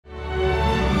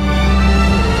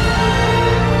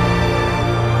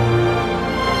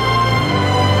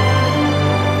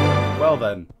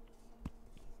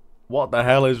What the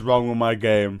hell is wrong with my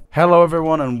game? Hello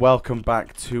everyone and welcome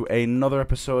back to another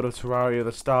episode of Terraria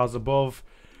the Stars Above.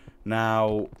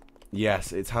 Now,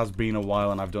 yes, it has been a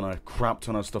while and I've done a crap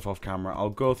ton of stuff off camera. I'll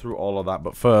go through all of that,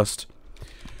 but first,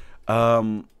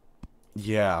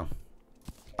 yeah,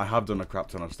 I have done a crap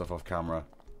ton of stuff off camera,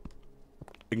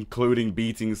 including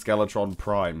beating Skeletron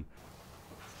Prime.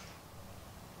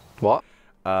 What?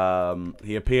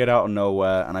 He appeared out of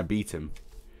nowhere and I beat him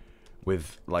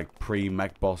with like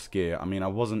pre-mech boss gear. I mean, I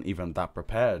wasn't even that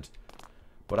prepared,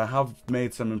 but I have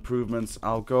made some improvements.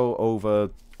 I'll go over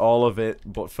all of it,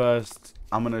 but first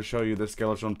I'm gonna show you the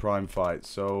Skeletron Prime fight,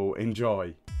 so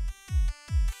enjoy.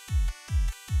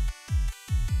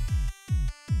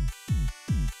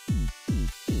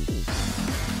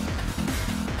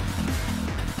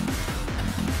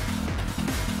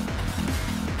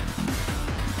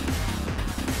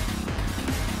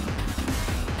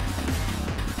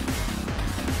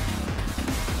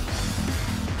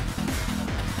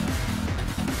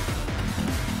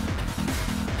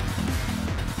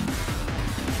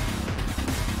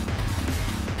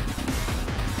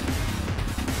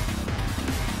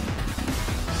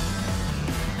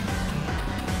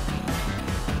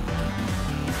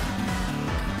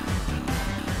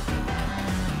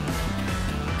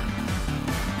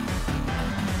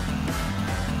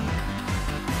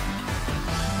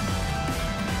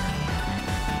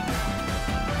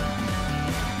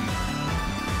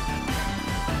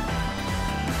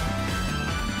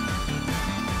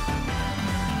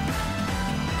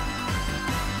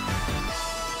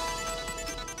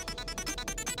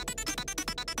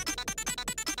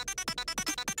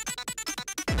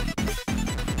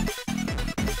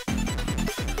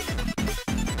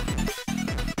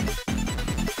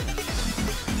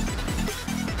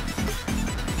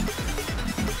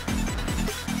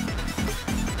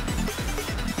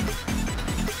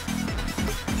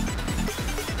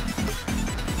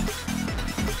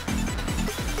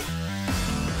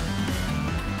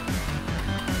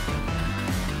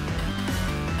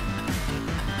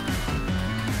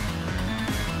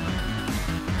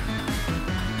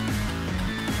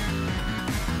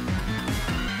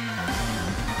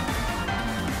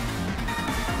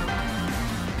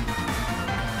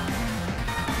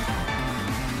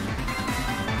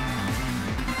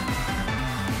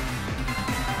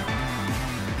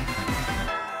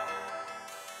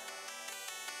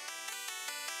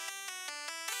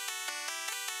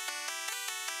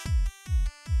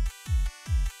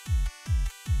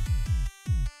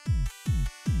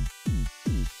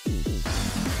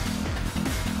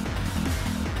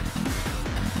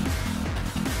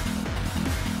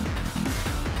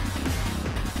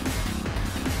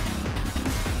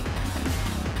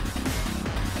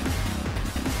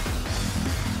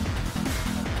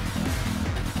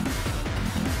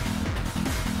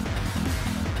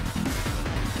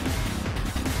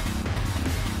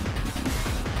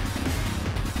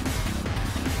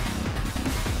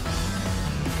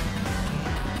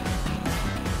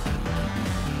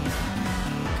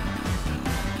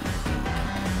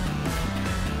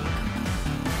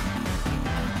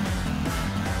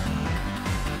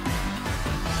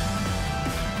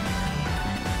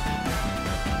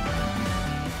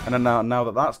 And then now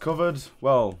that that's covered,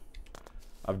 well,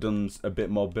 I've done a bit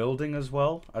more building as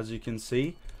well, as you can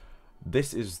see.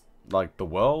 This is like the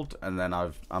world, and then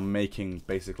I'm making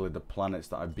basically the planets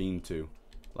that I've been to,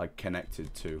 like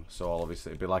connected to. So I'll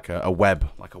obviously it'd be like a web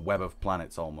of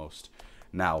planets almost.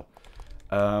 Now,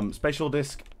 Spatial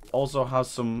Disk also has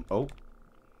some. Oh,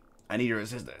 I need your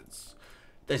assistance.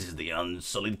 This is the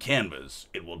unsullied canvas.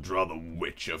 It will draw the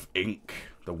Witch of Ink.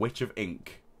 The Witch of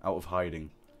Ink out of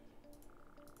hiding.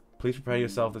 Please prepare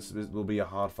yourself, this will be a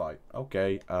hard fight.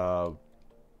 Okay,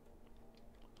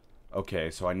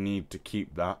 okay, so I need to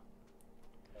keep that.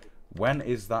 When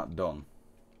is that done?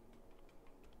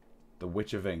 The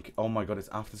Witch of Ink. Oh my god, it's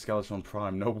after Skeletron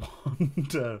Prime, no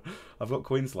wonder. I've got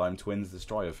Queen Slime, Twins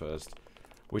Destroyer first.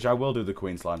 Which I will do the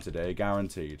Queen Slime today,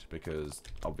 guaranteed, because,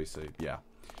 obviously, yeah.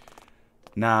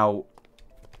 Now,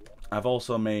 I've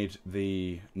also made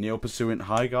the Neo Pursuant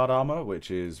High Guard Armor,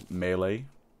 which is melee.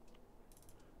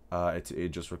 It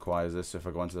just requires this. So if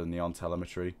I go into the neon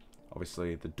telemetry,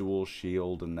 obviously the dual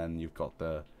shield, and then you've got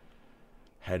the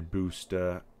head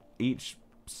booster. Each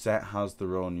set has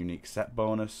their own unique set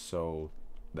bonus, so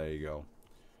there you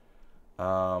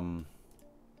go.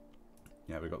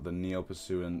 Yeah, we've got the Neo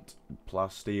Pursuant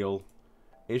Plasteel.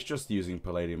 It's just using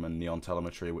palladium and neon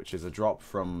telemetry, which is a drop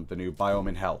from the new biome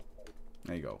in Hell.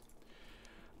 There you go.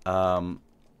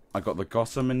 I got the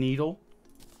Gossamer Needle,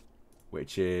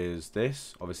 which is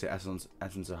this. Obviously, Essence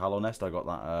of Hallow Nest. I got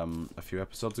that a few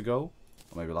episodes ago,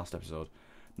 or maybe last episode.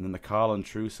 And then the Carlin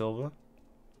True Silver.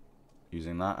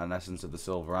 Using that. An Essence of the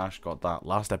Silver Ash. Got that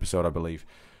last episode, I believe.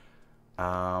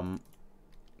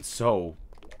 So,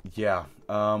 yeah.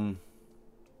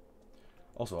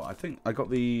 Also, I think I got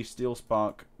the Steel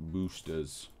Spark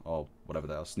boosters. Or whatever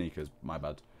they are. Sneakers. My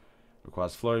bad.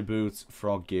 Requires Flurry Boots,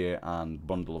 Frog Gear, and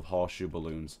Bundle of Horseshoe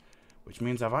Balloons. Which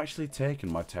means I've actually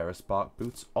taken my Terra Spark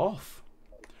boots off.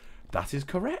 That is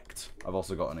correct. I've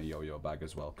also gotten a yo-yo bag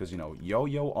as well. Because, you know,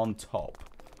 yo-yo on top.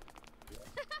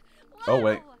 Oh,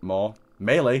 wait. More.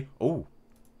 Melee. Oh.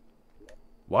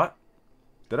 What?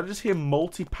 Did I just hear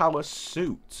multi-power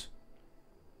suit?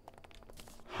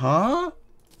 Huh?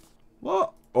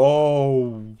 What?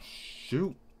 Oh,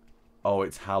 shoot. Oh,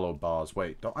 it's hallowed bars.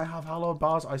 Wait, don't I have hallowed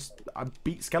bars? I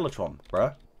beat Skeletron,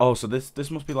 bruh. Oh, so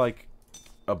this must be like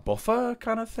a buffer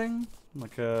kind of thing?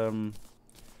 Like, a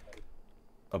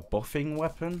buffing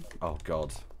weapon? Oh,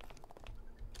 God.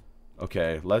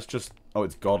 Okay, let's just... Oh,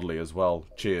 it's godly as well.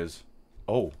 Cheers.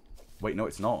 Oh, wait, no,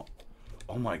 it's not.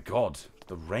 Oh, my God.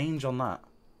 The range on that.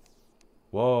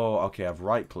 Whoa, okay, I've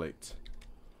right-clicked.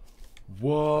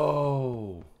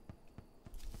 Whoa.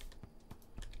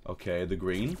 Okay, the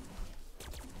green.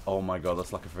 Oh my god,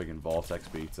 that's like a friggin' vortex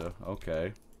beater.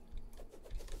 Okay.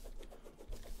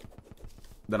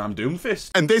 Then I'm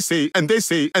Doomfist. And they see, and they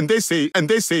see, and they see, and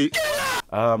they see.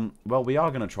 Well, we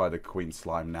are gonna try the Queen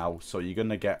Slime now, so you're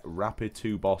gonna get rapid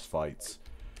 2 boss fights.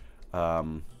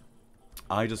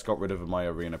 I just got rid of my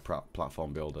arena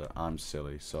platform builder. I'm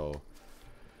silly, so...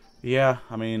 Yeah,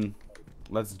 I mean,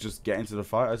 let's just get into the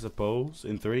fight, I suppose.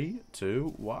 In 3,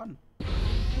 2, 1.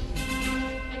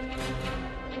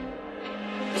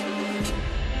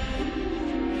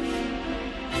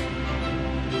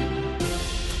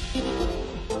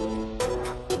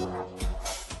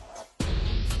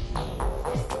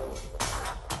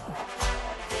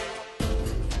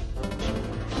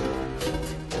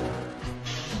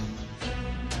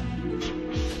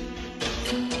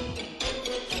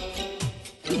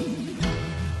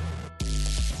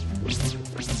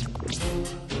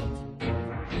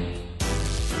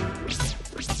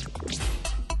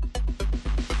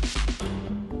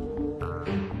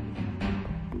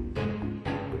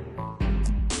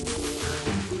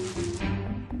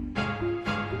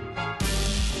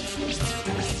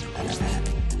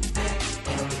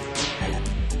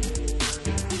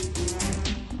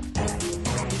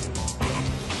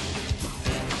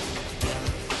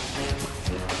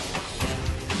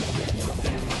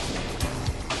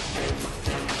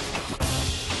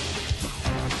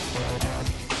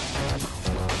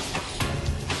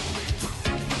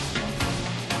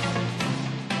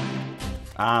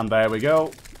 And there we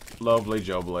go. Lovely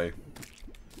jubbly.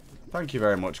 Thank you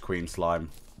very much, Queen Slime.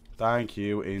 Thank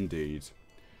you indeed.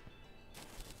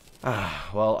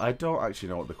 Well, I don't actually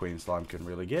know what the Queen Slime can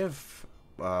really give.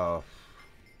 What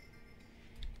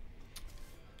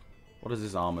does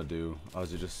his armor do? Or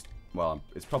is it just... Well,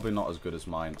 it's probably not as good as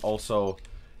mine. Also,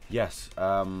 yes,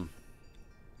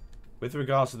 with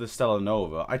regards to the Stellar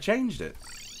Nova, I changed it.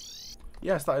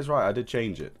 Yes, that is right, I did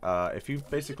change it. If you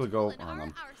basically go... Hang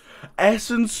on.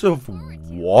 Essence of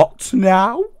what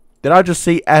now? Did I just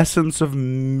see Essence of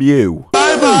Mew?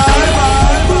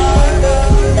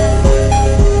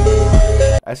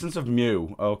 Essence of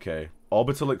Mew. Okay.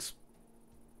 Orbital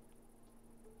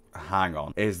Hang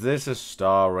on. Is this a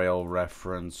Star Rail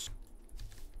reference?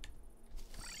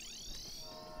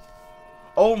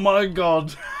 Oh my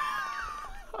god.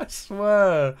 I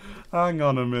swear. Hang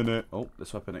on a minute. Oh,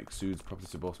 this weapon exudes properties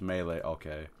to both melee.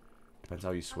 Okay. Depends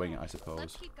how you swing it, I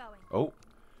suppose. Oh.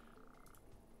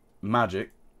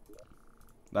 Magic.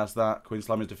 That's that. Queen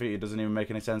Slime is defeated. Doesn't even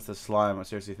make any sense to Slime. I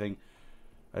seriously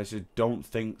don't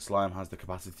think Slime has the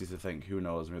capacity to think. Who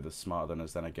knows? Maybe they're smarter than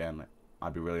us. Then again,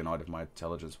 I'd be really annoyed if my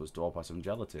intelligence was dwarfed by some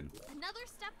gelatin. Another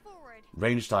step forward.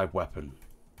 Range type weapon.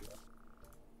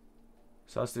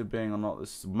 So that's still being or not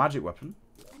this magic weapon.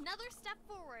 Another step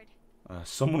forward.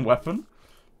 Summon weapon.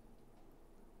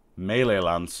 Melee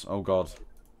lance. Oh god.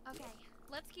 Okay,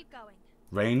 let's keep going.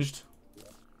 Ranged.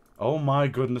 Oh my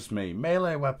goodness me.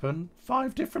 Melee weapon.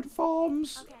 5 different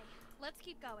forms. Okay, let's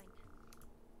keep going.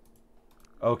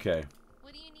 Okay.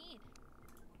 What do you need?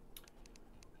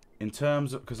 In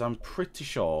terms of... Because I'm pretty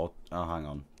sure... Oh, hang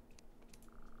on.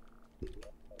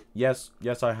 Yes,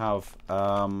 I have.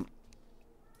 I'm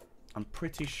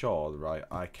pretty sure, right,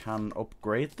 I can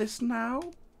upgrade this now?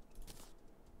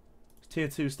 Tier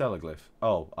 2 Stellar Glyph.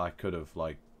 Oh, I could have,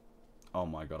 like... Oh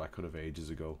my god, I could have ages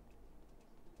ago.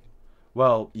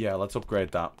 Well, yeah, let's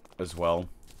upgrade that as well.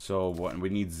 So, what, we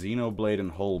need Xenoblade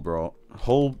and Hull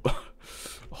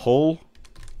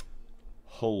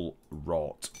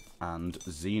Rot and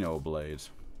Xenoblade.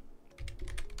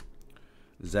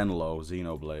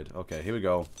 Xenoblade. Okay, here we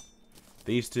go.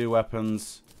 These two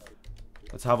weapons.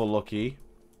 Let's have a looky.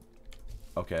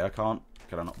 Okay, I can't.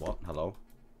 Can I not? What? Hello?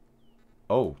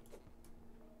 Oh.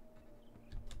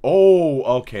 Oh,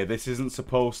 okay. This isn't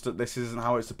supposed to. This isn't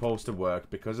how it's supposed to work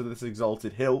because of this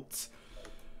exalted hilt.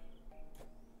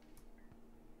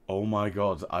 Oh my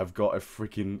god, I've got a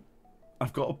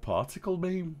particle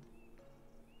beam.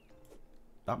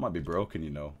 That might be broken, you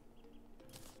know.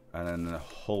 And then a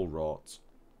hull rot.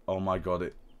 Oh my god,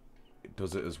 it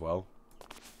does it as well.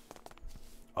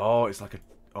 Oh, it's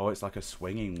like a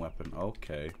swinging weapon.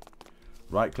 Okay.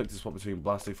 Right click to swap between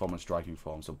blasting form and striking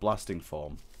form. So blasting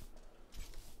form.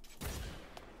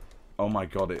 Oh my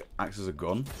god, it acts as a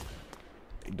gun.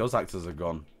 It does act as a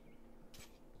gun.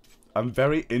 I'm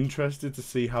very interested to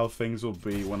see how things will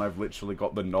be when I've literally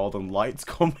got the northern lights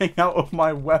coming out of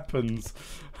my weapons.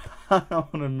 Hang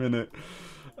on a minute.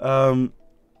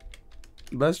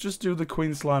 Let's just do the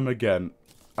Queen Slime again.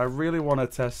 I really want to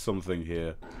test something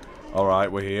here. Alright,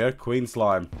 we're here. Queen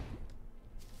Slime.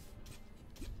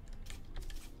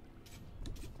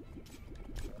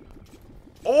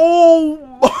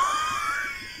 Oh!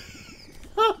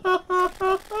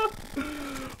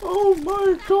 Oh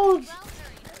my god!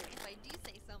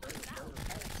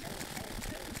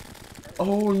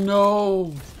 Oh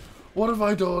no! What have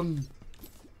I done?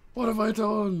 What have I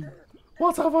done?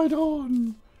 What have I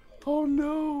done? Oh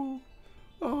no!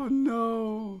 Oh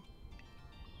no!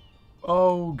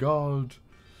 Oh god!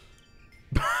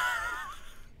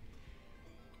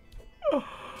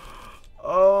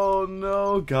 Oh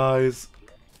no, guys!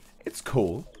 It's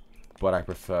cool, but I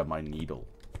prefer my needle.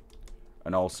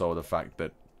 And also the fact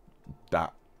that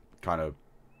that kind of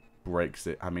breaks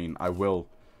it. I mean, I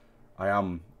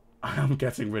am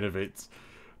getting rid of it.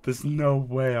 There's no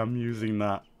way I'm using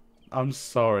that. I'm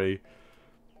sorry.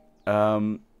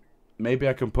 Maybe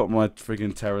I can put my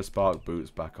friggin' Terra Spark boots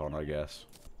back on, I guess.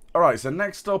 Alright, so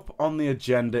next up on the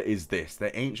agenda is this.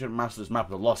 The Ancient Masters map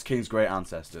of the Lost King's Great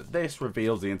Ancestor. This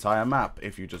reveals the entire map.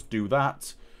 If you just do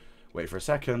that, wait for a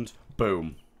second,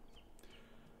 boom.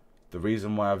 The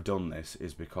reason why I've done this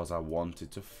is because I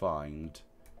wanted to find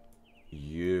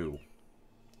you.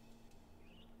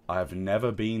 I have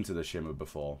never been to the Shimmer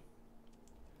before.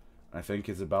 I think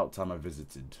it's about time I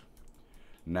visited.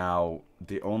 Now,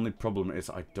 the only problem is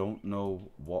I don't know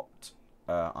what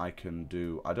I can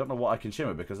do. I don't know what I can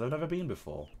shimmer because I've never been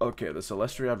before. Okay, the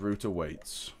Celestiad route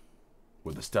awaits.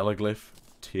 With the Stellar Glyph,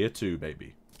 Tier 2,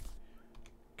 baby.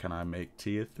 Can I make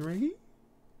Tier 3?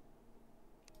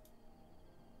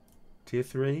 Tier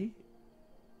 3?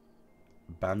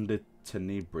 Bandit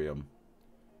Tenebrium.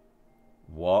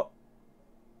 What?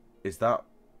 Is that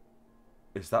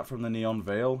from the Neon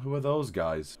Veil? Who are those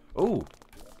guys? Ooh!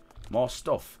 More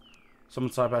stuff. Some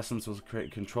type essence will create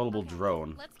a controllable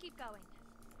drone. Let's keep going.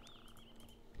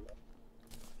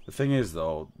 The thing is,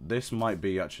 though, this might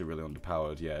be actually really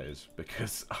underpowered. Yeah, it is.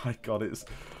 Because, I got it.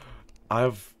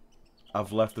 I've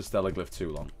left the Stellar Glyph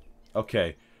too long.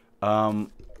 Okay.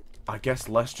 I guess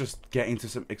let's just get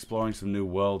into exploring some new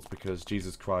worlds because,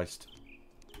 Jesus Christ.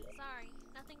 Sorry,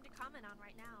 nothing to comment on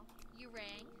right now. You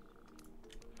rang?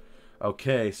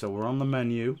 Okay, so we're on the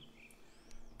menu.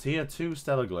 Tier 2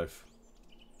 Stellar Glyph.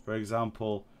 For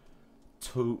example,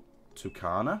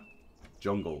 Tucana?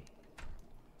 Jungle.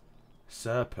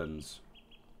 Serpens.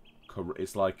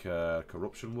 It's like a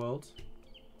corruption world.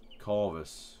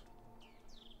 Corvus.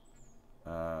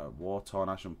 War-torn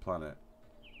Ashen Planet.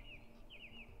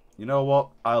 You know what?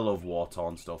 I love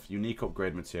war-torn stuff. Unique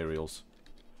upgrade materials.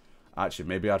 Actually,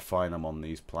 maybe I'd find them on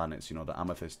these planets. You know, the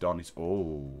Amethyst Dawn is...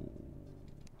 Oh.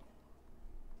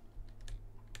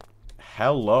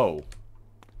 Hello.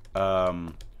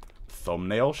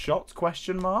 Thumbnail shot?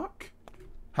 Question mark?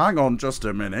 Hang on just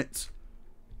a minute.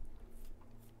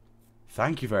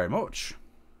 Thank you very much.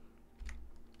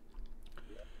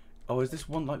 Oh, is this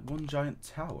one like one giant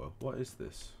tower? What is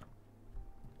this?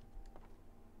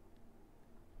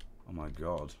 Oh my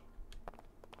god.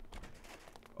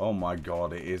 Oh my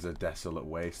god, it is a desolate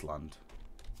wasteland.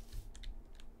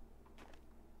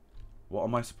 What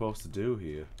am I supposed to do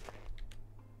here?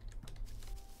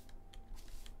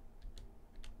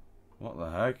 What the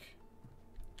heck?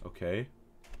 Okay.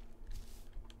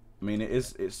 I mean,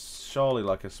 it's surely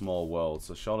like a small world,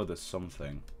 so surely there's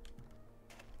something.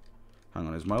 Hang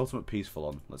on, is my ultimate peaceful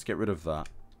on? Let's get rid of that.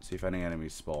 See if any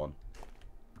enemies spawn.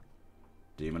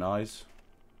 Demon eyes.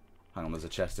 Hang on, there's a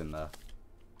chest in there.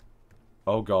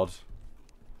 Oh god.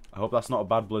 I hope that's not a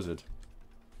bad blizzard.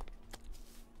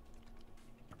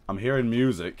 I'm hearing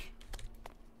music.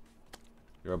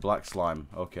 You're a black slime.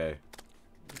 Okay.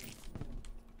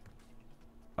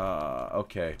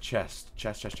 Okay. Chest.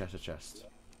 Chest.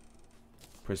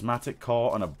 Prismatic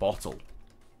core and a bottle.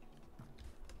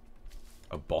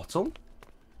 A bottle?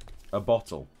 A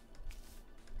bottle.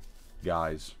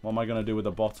 Guys, what am I going to do with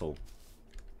a bottle?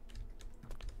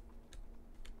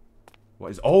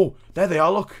 What is... Oh, there they are,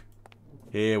 look.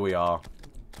 Here we are.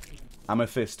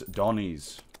 Amethyst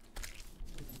Donnies.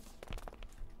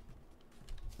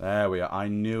 There we are. I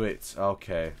knew it.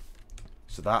 Okay.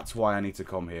 So that's why I need to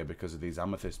come here, because of these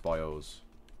amethyst bios.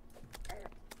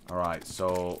 Alright,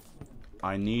 so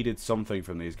I needed something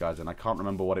from these guys, and I can't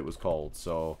remember what it was called.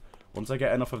 So once I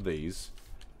get enough of these,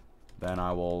 then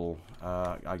I will,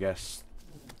 I guess,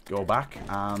 go back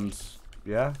and,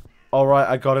 yeah. Alright,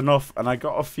 I got enough, and I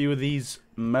got a few of these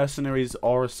Mercenaries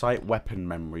Aura Sight weapon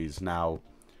memories now.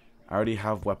 I already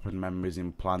have weapon memories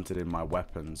implanted in my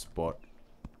weapons, but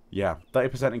yeah,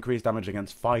 30% increased damage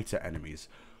against fighter enemies.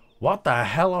 What the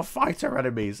hell are fighter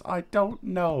enemies? I don't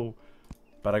know.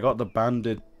 But I got the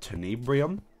banded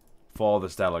tenebrium for the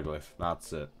stellar glyph.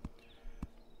 That's it.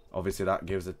 Obviously, that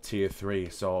gives a tier 3.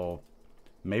 So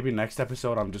maybe next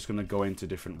episode, I'm just going to go into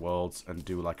different worlds and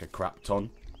do like a crap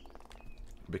ton.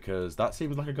 Because that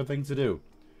seems like a good thing to do.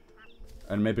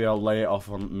 And maybe I'll lay off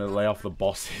the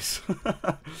bosses.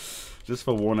 Just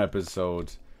for one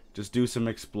episode. Just do some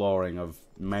exploring of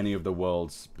many of the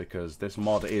worlds, because this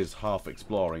mod is half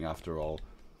exploring after all.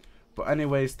 But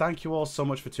anyways, thank you all so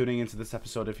much for tuning into this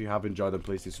episode. If you have enjoyed, then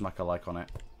please do smack a like on it,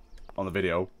 on the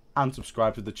video, and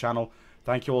subscribe to the channel.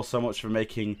 Thank you all so much for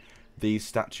making these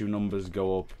statue numbers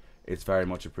go up. It's very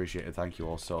much appreciated. Thank you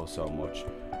all so much.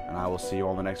 And I will see you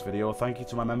on the next video. Thank you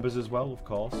to my members as well, of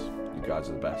course. You guys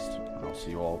are the best. And I'll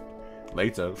see you all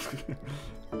later.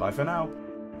 Bye for now.